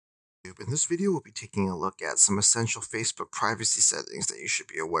In this video, we'll be taking a look at some essential Facebook privacy settings that you should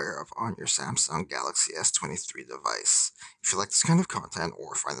be aware of on your Samsung Galaxy S23 device. If you like this kind of content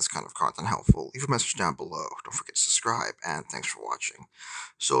or find this kind of content helpful, leave a message down below. Don't forget to subscribe, and thanks for watching.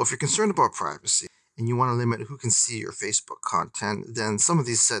 So if you're concerned about privacy and you want to limit who can see your Facebook content, then some of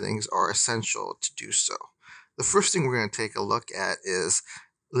these settings are essential to do so. The first thing we're going to take a look at is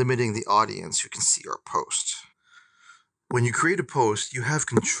limiting the audience who can see your post. When you create a post, you have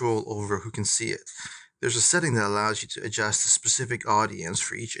control over who can see it. There's a setting that allows you to adjust the specific audience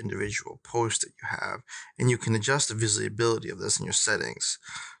for each individual post that you have, and you can adjust the visibility of this in your settings.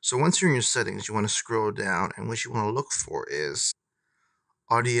 So once you're in your settings, you want to scroll down, and what you want to look for is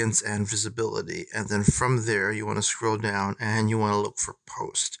audience and visibility, and then from there you want to scroll down and you want to look for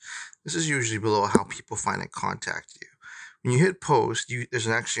post. This is usually below how people find and contact you. When you hit post, there's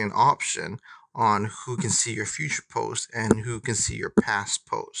actually an option on who can see your future post and who can see your past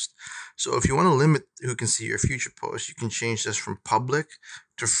post. So if you want to limit who can see your future post, you can change this from public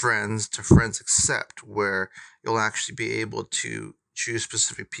to friends accept, where you'll actually be able to choose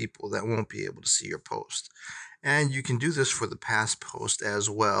specific people that won't be able to see your post. And you can do this for the past post as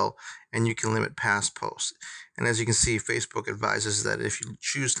well, and you can limit past posts. And as you can see, Facebook advises that if you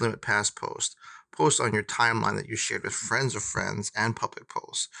choose to limit past posts on your timeline that you shared with friends of friends and public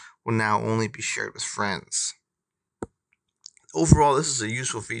posts will now only be shared with friends. Overall, this is a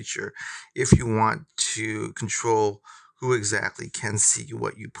useful feature if you want to control who exactly can see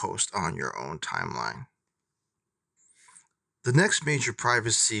what you post on your own timeline. The next major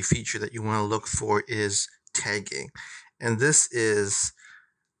privacy feature that you want to look for is tagging. And this is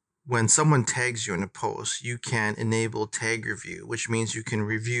when someone tags you in a post, you can enable tag review, which means you can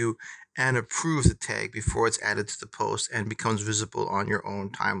review and approve the tag before it's added to the post and becomes visible on your own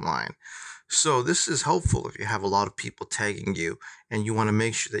timeline. So this is helpful if you have a lot of people tagging you and you want to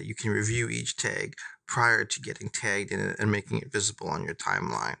make sure that you can review each tag prior to getting tagged in it and making it visible on your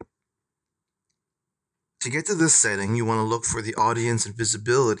timeline. To get to this setting, you want to look for the audience and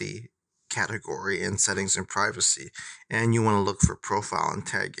visibility category in settings and privacy, and you want to look for profile and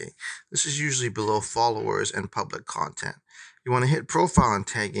tagging. This is usually below followers and public content. You want to hit profile and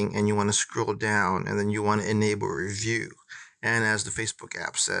tagging, and you want to scroll down, and then you want to enable review. And as the Facebook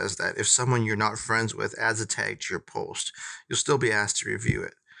app says, that if someone you're not friends with adds a tag to your post, you'll still be asked to review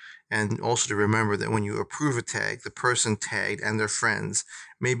it. And also to remember that when you approve a tag, the person tagged and their friends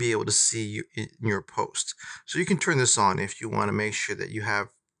may be able to see you in your post. So you can turn this on if you want to make sure that you have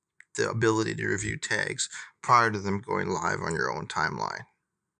the ability to review tags prior to them going live on your own timeline.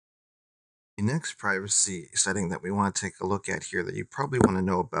 The next privacy setting that we want to take a look at here that you probably want to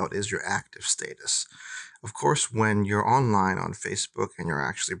know about is your active status. Of course, when you're online on Facebook and you're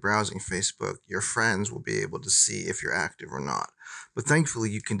actually browsing Facebook, your friends will be able to see if you're active or not. But thankfully,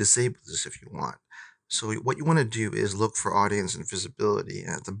 you can disable this if you want. So what you want to do is look for audience and visibility.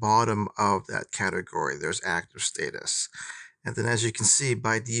 And at the bottom of that category, there's active status. And then as you can see,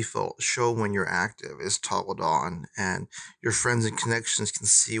 by default, show when you're active is toggled on, and your friends and connections can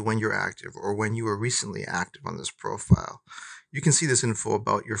see when you're active or when you were recently active on this profile. You can see this info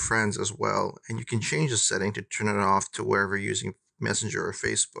about your friends as well, and you can change the setting to turn it off to wherever you're using Messenger or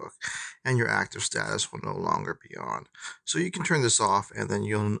Facebook, and your active status will no longer be on. So you can turn this off, and then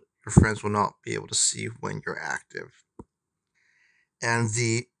your friends will not be able to see when you're active. And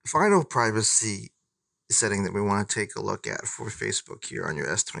the final privacy setting that we want to take a look at for Facebook here on your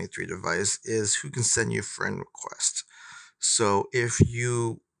S23 device is who can send you friend requests. So if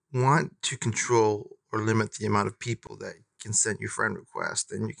you want to control or limit the amount of people that can send you friend requests,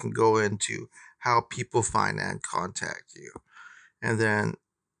 then you can go into how people find and contact you. And then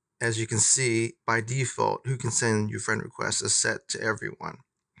as you can see, by default, who can send you friend requests is set to everyone.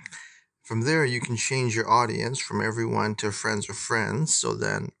 From there, you can change your audience from everyone to friends of friends. So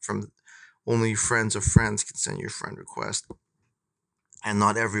then from only friends of friends can send you a friend request, and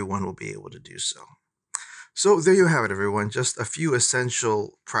not everyone will be able to do so. So there you have it, everyone. Just a few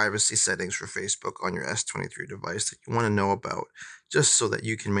essential privacy settings for Facebook on your S23 device that you want to know about, just so that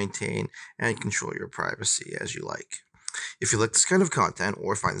you can maintain and control your privacy as you like. If you like this kind of content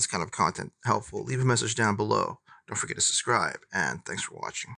or find this kind of content helpful, leave a message down below. Don't forget to subscribe, and thanks for watching.